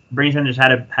is, Bernie Sanders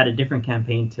had a different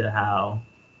campaign to how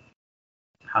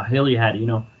Hillary had.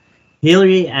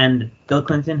 Hillary and Bill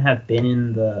Clinton have been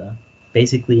in the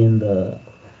basically in the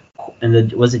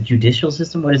was it judicial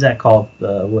system? What is that called?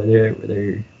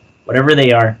 Whatever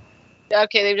they are.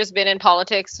 Okay, they've just been in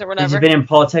politics or whatever. They've been in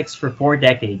politics for 4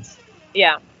 decades.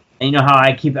 Yeah. And you know how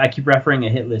I keep referring a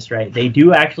hit list, right? They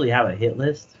do actually have a hit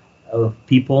list of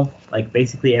people, like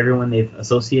basically everyone they've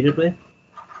associated with.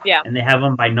 Yeah. And they have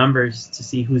them by numbers to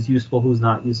see who's useful, who's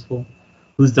not useful,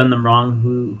 who's done them wrong,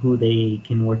 who they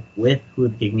can work with, who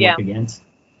they can work against.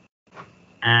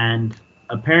 And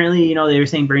apparently, you know, they were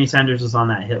saying Bernie Sanders was on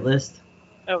that hit list.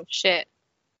 Oh, shit.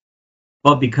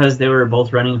 But because they were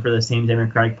both running for the same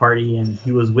Democratic Party and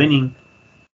he was winning,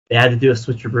 they had to do a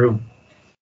switcheroo.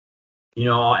 You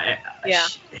know,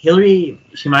 Hillary,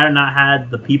 she might have not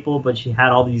had the people, but she had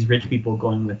all these rich people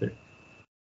going with her.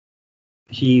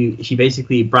 She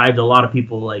basically bribed a lot of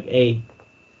people, like, hey,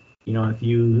 you know, if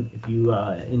you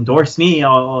endorse me,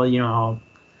 you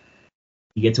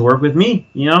get to work with me,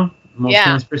 you know, most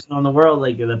famous person in the world,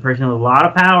 like the person with a lot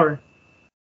of power.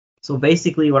 So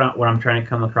basically, what I'm trying to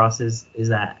come across is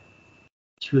that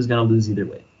she was gonna lose either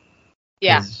way.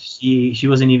 Yeah. She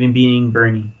wasn't even beating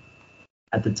Bernie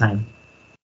at the time.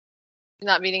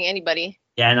 Not beating anybody.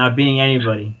 Yeah, not beating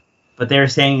anybody. But they're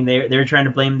saying they're trying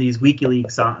to blame these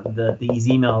WikiLeaks on these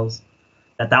emails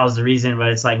that was the reason.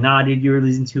 But it's like, nah, dude, you were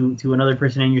losing to another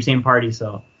person in your same party,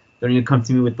 so don't even come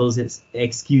to me with those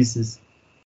excuses.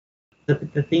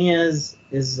 The thing is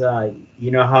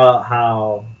you know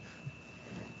how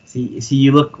see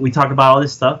you look, we talk about all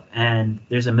this stuff and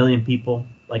there's a million people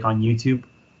like on YouTube,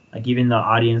 like even the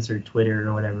audience or Twitter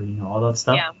or whatever, you know, all that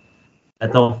stuff. Yeah.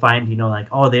 That they'll find, you know, like,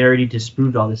 oh, they already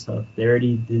disproved all this stuff. They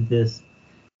already did this.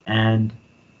 And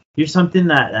here's something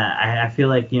that I feel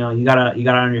like, you know, you gotta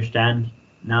understand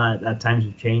now that times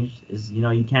have changed is, you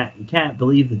know, you can't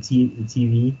believe the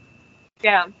TV.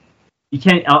 Yeah. You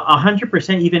can't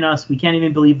 100%. Even us, we can't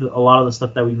even believe a lot of the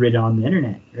stuff that we read on the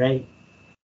internet, right?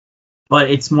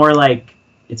 But it's more like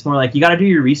you gotta do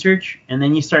your research, and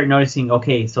then you start noticing,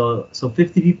 okay, so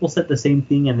 50 people said the same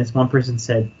thing, and this one person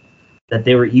said that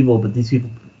they were evil, but these 50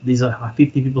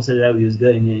 people said that he was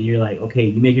good, and you're like, okay,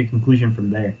 you make your conclusion from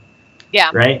there.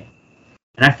 Yeah. Right?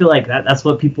 And I feel like that's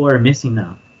what people are missing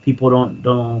now. People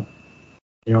don't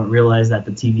realize that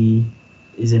the TV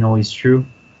isn't always true,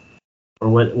 or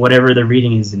whatever they're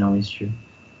reading isn't always true.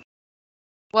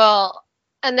 Well,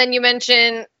 and then you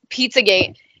mention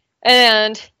Pizzagate,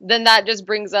 and then that just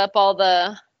brings up all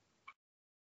the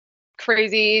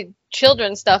crazy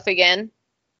children stuff again.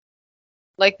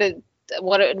 Like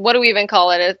what do we even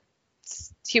call it?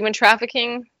 It's human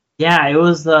trafficking. Yeah, it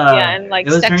was and like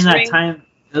it was sex during ring. that time.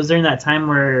 It was during that time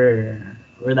where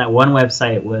that one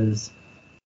website was.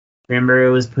 Remember,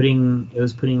 it was putting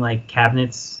like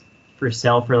cabinets for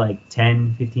sale for like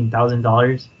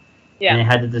 $10,000-$15,000. Yeah. And it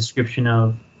had the description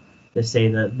of, they say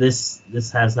that this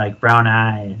has like brown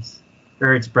eyes,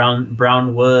 or it's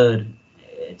brown wood.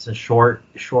 It's a short,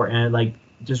 and like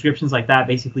descriptions like that,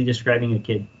 basically describing a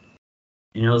kid.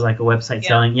 And it was like a website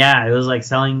selling. Yeah, it was like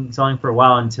selling for a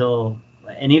while until,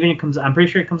 and even it comes. I'm pretty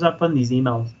sure it comes up on these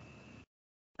emails.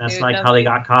 That's like how they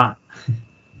got caught.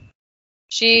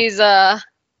 She's I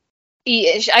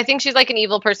think she's like an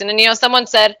evil person. And you know, someone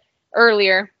said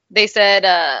earlier, they said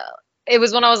it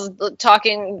was when I was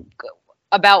talking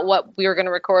about what we were going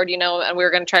to record, you know, and we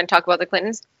were going to try and talk about the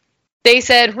Clintons. They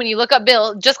said when you look up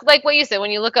Bill, just like what you said,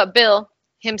 when you look up Bill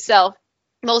himself,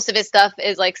 most of his stuff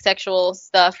is like sexual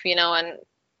stuff, you know, and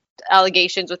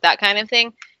allegations with that kind of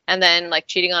thing, and then like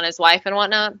cheating on his wife and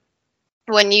whatnot.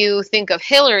 When you think of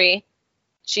Hillary,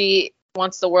 she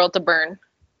wants the world to burn.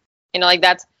 You know, like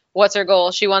that's what's her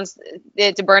goal. She wants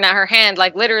it to burn out her hand,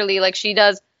 like literally, like she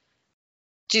does.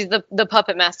 She's the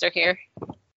puppet master here.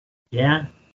 Yeah.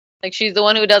 Like she's the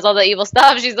one who does all the evil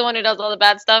stuff. She's the one who does all the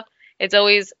bad stuff. It's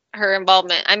always her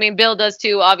involvement. I mean, Bill does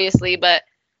too, obviously, but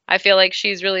I feel like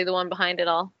she's really the one behind it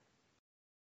all.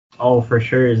 Oh, for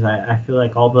sure. I feel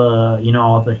like all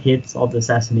the hits, all the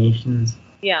assassinations.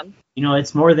 Yeah. You know,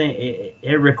 it's more than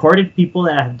it recorded people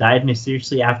that have died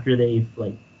mysteriously after they've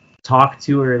like talked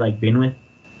to or like been with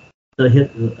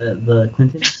the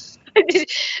Clintons.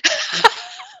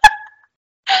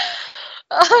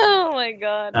 Oh my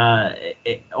god.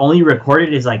 It only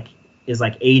recorded is like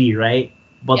 80, right?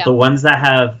 But the ones that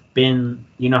have been,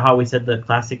 you know how we said the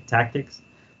classic tactics,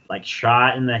 like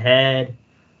shot in the head,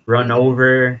 run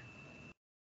over,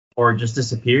 or just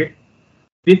disappeared.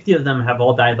 50 of them have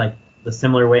all died like the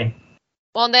similar way.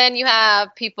 Well, and then you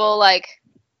have people like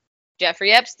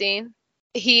Jeffrey Epstein.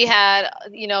 He had,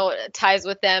 you know, ties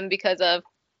with them because of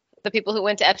the people who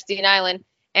went to Epstein Island.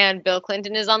 And Bill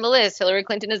Clinton is on the list. Hillary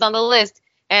Clinton is on the list.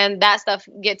 And that stuff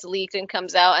gets leaked and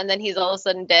comes out. And then he's all of a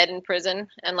sudden dead in prison.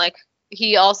 And like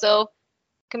he also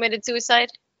committed suicide.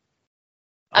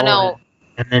 I know.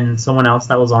 And then someone else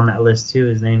that was on that list too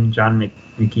is named John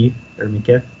McKeith or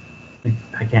McKeith.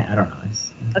 I don't know.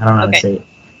 I don't know how to say it.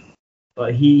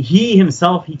 But he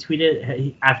himself, he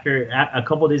tweeted after a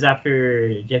couple of days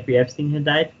after Jeffrey Epstein had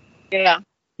died. Yeah.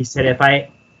 He said, if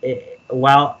I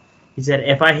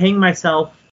hang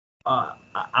myself, a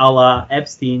la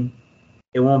Epstein,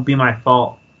 it won't be my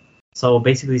fault. So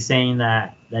basically saying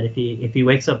that if he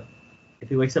wakes up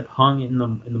hung in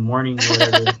the morning, or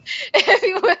whatever,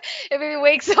 if he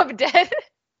wakes up dead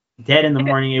in the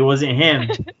morning, it wasn't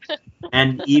him.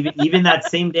 And even that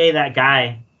same day, that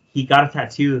guy, he got a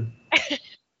tattoo,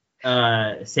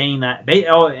 saying that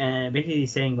and basically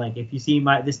saying, like, if you see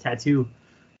this tattoo,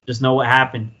 just know what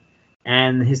happened.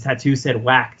 And his tattoo said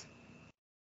whacked.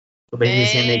 So basically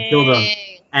saying they killed him.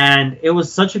 And it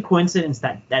was such a coincidence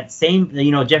that same,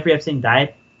 Jeffrey Epstein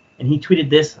died, and he tweeted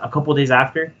this a couple days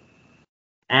after.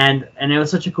 And it was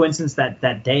such a coincidence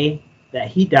that day that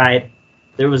he died,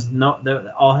 there was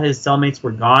all his cellmates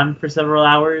were gone for several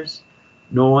hours.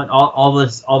 No one, all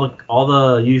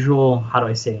the usual, how do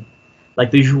I say it?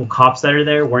 Like the usual cops that are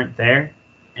there weren't there,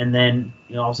 and then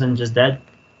all of a sudden just dead.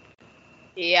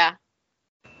 Yeah,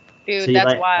 dude, so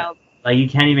that's wild. Like you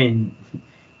can't even,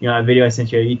 a video I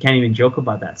sent you can't even joke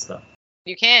about that stuff.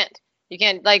 You can't.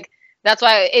 Like that's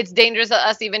why it's dangerous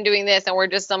us even doing this, and we're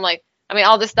just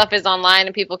all this stuff is online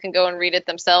and people can go and read it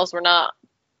themselves. We're not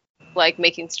like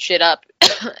making shit up,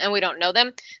 and we don't know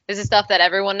them. This is stuff that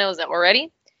everyone knows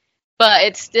already, but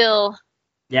it's still.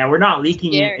 Yeah, we're not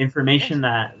leaking information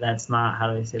that's not,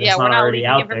 how do I say that? Yeah, we're not already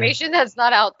leaking out information that's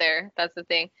not out there. That's the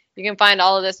thing. You can find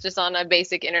all of this just on a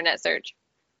basic internet search.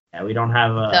 Yeah, we don't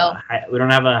have a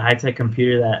high-tech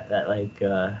computer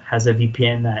that has a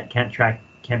VPN that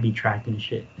can't be tracked and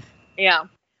shit. Yeah.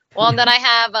 Well, and then I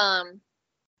have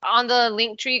on the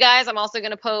link tree, guys, I'm also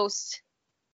going to post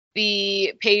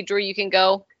the page where you can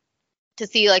go to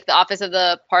see like the Office of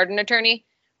the Pardon Attorney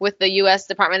with the U.S.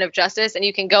 Department of Justice, and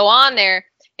you can go on there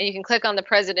and you can click on the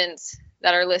presidents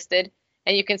that are listed,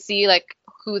 and you can see like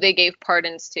who they gave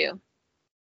pardons to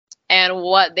and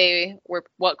what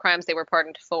crimes they were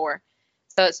pardoned for.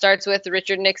 So it starts with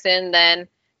Richard Nixon, then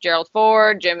Gerald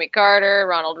Ford, Jimmy Carter,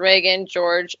 Ronald Reagan,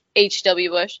 George H.W.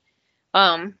 Bush,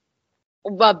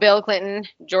 Bill Clinton,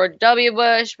 George W.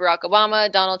 Bush, Barack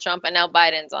Obama, Donald Trump, and now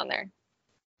Biden's on there.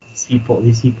 These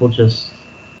people just,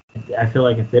 I feel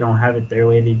like if they don't have it their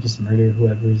way, they just murder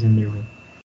whoever's in their way.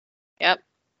 Yep,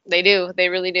 they do. They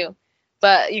really do.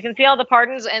 But you can see all the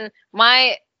pardons, and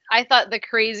I thought the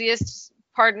craziest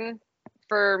pardon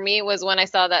for me was when I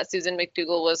saw that Susan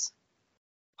McDougal was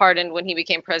pardoned when he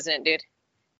became president, dude.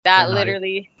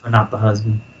 Not the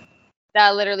husband.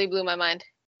 That literally blew my mind.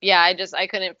 Yeah, I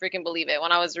couldn't freaking believe it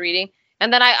when I was reading.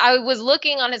 And then I was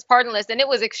looking on his pardon list, and it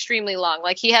was extremely long.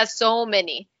 Like, he has so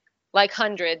many, like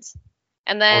hundreds.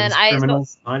 And then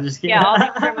criminals. I'm just kidding. Yeah, all these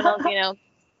criminals,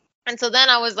 And so then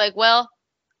I was like, well,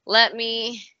 let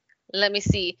me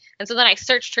see. And so then I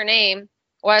searched her name,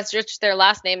 or I searched their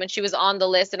last name, and she was on the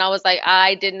list. And I was like,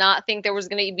 I did not think there was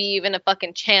going to be even a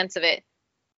fucking chance of it.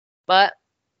 But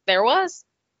there was.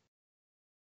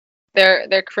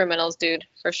 They're criminals, dude,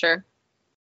 for sure.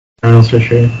 Criminals for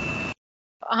sure.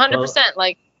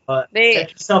 100%. They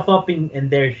set yourself up in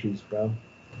their shoes, bro.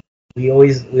 We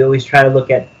always try to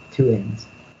look at two ends.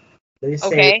 Let's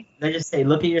just say,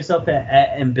 look at yourself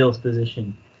in Bill's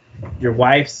position. Your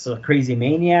wife's a crazy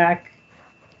maniac.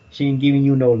 She ain't giving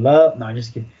you no love. No, I'm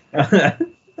just kidding.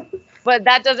 But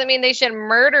that doesn't mean they should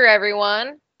murder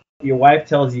everyone. Your wife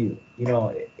tells you,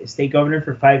 stay governor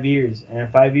for 5 years, and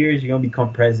in 5 years you're gonna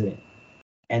become president.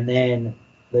 And then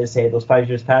let's say those 5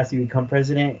 years pass, you become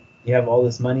president. You have all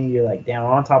this money. You're like, damn,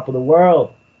 on top of the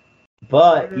world.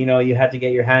 But you have to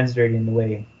get your hands dirty in the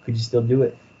way. Could you still do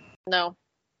it? No.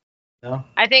 No.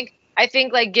 I think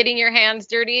like getting your hands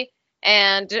dirty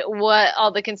and what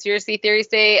all the conspiracy theories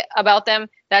say about them,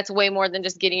 that's way more than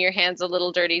just getting your hands a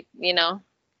little dirty.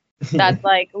 That's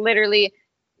like literally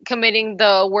committing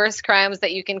the worst crimes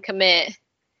that you can commit,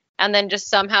 and then just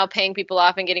somehow paying people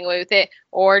off and getting away with it,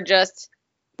 or just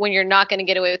when you're not going to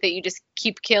get away with it, you just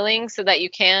keep killing so that you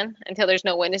can until there's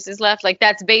no witnesses left. Like,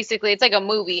 that's basically, it's like a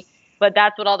movie, but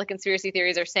that's what all the conspiracy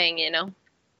theories are saying,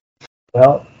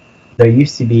 Well, there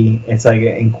used to be, it's like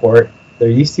in court, there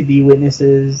used to be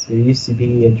witnesses, there used to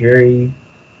be a jury.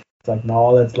 It's like, no,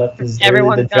 all that's left is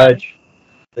the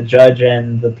judge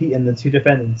and the two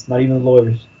defendants, not even the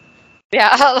lawyers.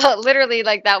 Yeah, literally,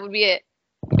 like, that would be it.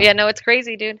 But yeah, no, it's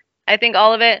crazy, dude. I think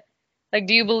all of it, like,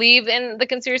 do you believe in the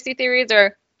conspiracy theories?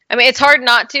 Or, I mean, it's hard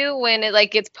not to when it,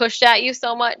 like, gets pushed at you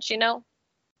so much,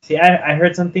 See, I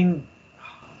heard something,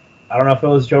 I don't know if it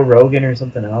was Joe Rogan or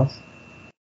something else,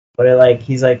 but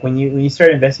he's like when you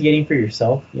start investigating for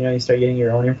yourself, you start getting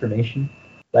your own information.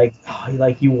 Like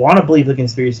you want to believe the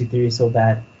conspiracy theory so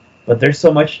bad, but there's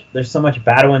so much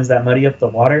bad ones that muddy up the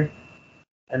water,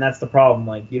 and that's the problem.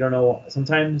 Like you don't know.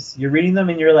 Sometimes you're reading them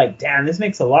and you're like, damn, this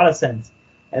makes a lot of sense.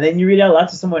 And then you read out loud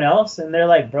to someone else, and they're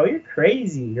like, "Bro, you're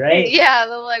crazy, right?" Yeah,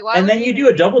 they're like, "Why?" And then you do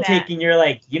a double take, and you're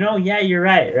like, "Yeah, you're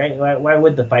right, right? Why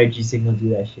would the 5G signal do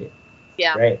that shit?"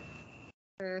 Yeah. Right.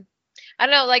 I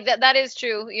don't know, like that is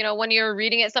true. When you're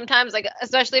reading it, sometimes, like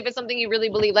especially if it's something you really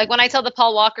believe. Like when I tell the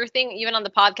Paul Walker thing, even on the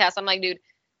podcast, I'm like, dude,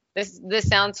 this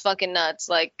sounds fucking nuts.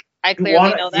 Like I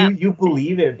clearly know that. You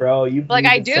believe it, bro. You like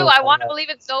I do. I want to believe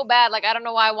it so bad. Like I don't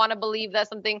know why I want to believe that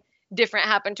something different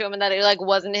happened to him and that it like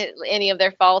wasn't any of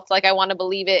their faults. Like I want to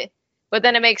believe it, but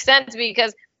then it makes sense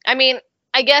because I mean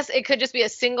I guess it could just be a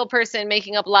single person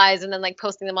making up lies and then like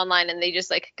posting them online and they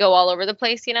just like go all over the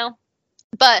place,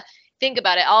 But think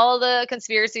about it, all the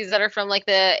conspiracies that are from like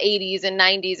the 80s and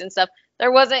 90s and stuff,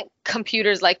 there wasn't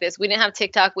computers like this. We didn't have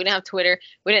TikTok, we didn't have Twitter,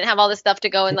 we didn't have all this stuff to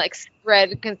go and like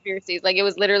spread conspiracies. Like it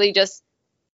was literally just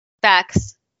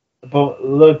facts. But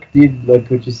look, dude, like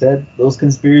what you said, those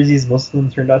conspiracies, most of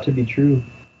them turned out to be true.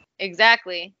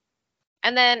 Exactly.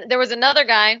 And then there was another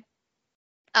guy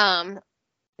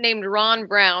named Ron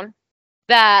Brown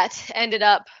that ended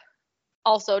up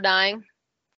also dying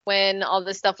when all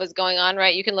this stuff was going on,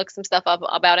 right? You can look some stuff up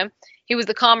about him. He was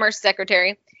the Commerce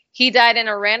Secretary. He died in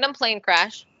a random plane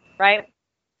crash, right?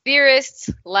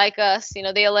 Theorists like us,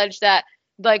 they allege that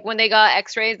like when they got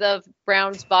x-rays of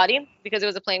Brown's body, because it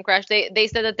was a plane crash, they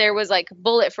said that there was like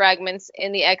bullet fragments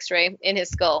in the x-ray in his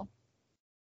skull.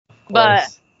 But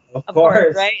of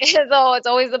course, right? So it's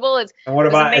always the bullets. And what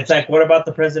about what about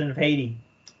the president of Haiti?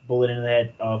 Bullet in the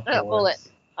head. Of course. Bullet.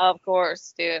 Of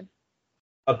course, dude.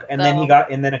 Okay, and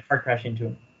then a car crashed into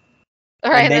him.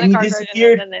 All right, and then he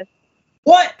disappeared.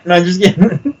 What? No, I'm just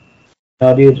kidding.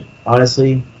 No, dude.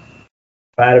 Honestly,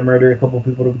 if I had to murder a couple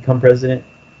people to become president.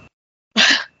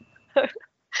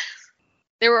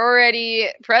 They were already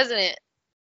president.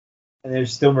 And they're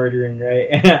still murdering,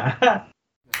 right?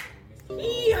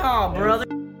 Yeehaw,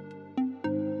 brother.